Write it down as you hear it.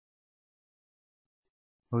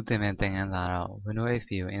ဟုတ်တယ်မဲ့သင်ခန်းစာတော့ Windows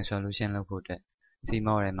XP ကို installation လုပ်ဖို့အတွက်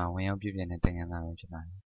CMOS ထဲမှာဝင်ရောက်ပြုပြင်တဲ့သင်ခန်းစာပဲဖြစ်ပါတ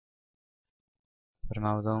ယ်ပထမ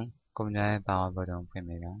ဆုံးကွန်ပျူတာရဲ့ power button ဖွင့်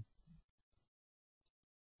ပေးပါ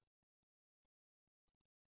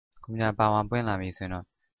ကွန်ပျူတာ power ပွင့်လာပြီဆိုရင်တော့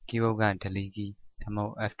keyboard က delete key ဒါမှမ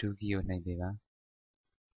ဟုတ် F2 key ကိုနှိပ်ပေးပါ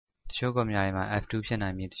တချို့ကွန်ပျူတာတွေမှာ F2 ဖြစ်နို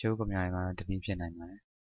င်ပြီးတချို့ကွန်ပျူတာတွေမှာတော့ delete ဖြစ်နိုင်ပါတယ်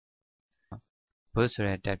boot ဆို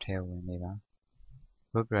တဲ့ tab ထဲဝင်ပေးပါ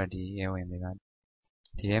boot property ထဲဝင်ပေးပါ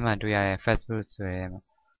ဒီထဲမှာတွေ့ရတဲ့ fast boot ဆိုတဲ့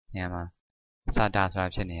နေရာမှာ SATA ဆိုတာ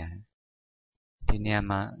ဖြစ်နေရတယ်ဒီနေရာ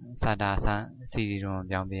မှာ SATA အစား CD ROM ကို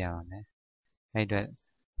ပြောင်းပေးရပါမယ်အဲ့အတွက်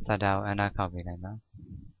SATA ကို enter ခောက်ပေးလိုက်ပါ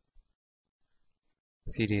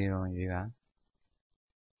CD ROM ရွေးပါ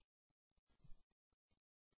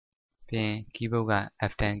ပြီးရင် keyboard က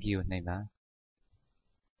F10 key ကိုနှိပ်ပါ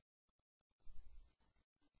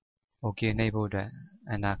OK နှိပ်ဖို့အတွက်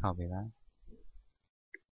enter ခောက်ပေးပါ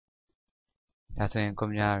ဒါဆိုရင်ကွ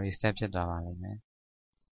န်ပျူတာ reset ဖြစ်သွားပါလိမ့်မယ်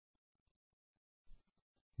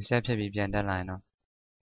reset ဖြစ်ပြီးပြန်တက်လာရင်တော့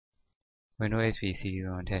Windows XP CD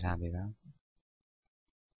ROM ထည့်ထားပေးပါ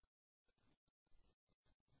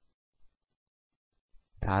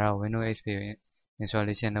ဒါကတော့ Windows XP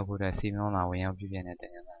installation လုပ်ဖို့အတွက် CMOS မှာဝင်ရောက်ပြုပြင်တဲ့သ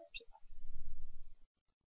င်ခန်းစာ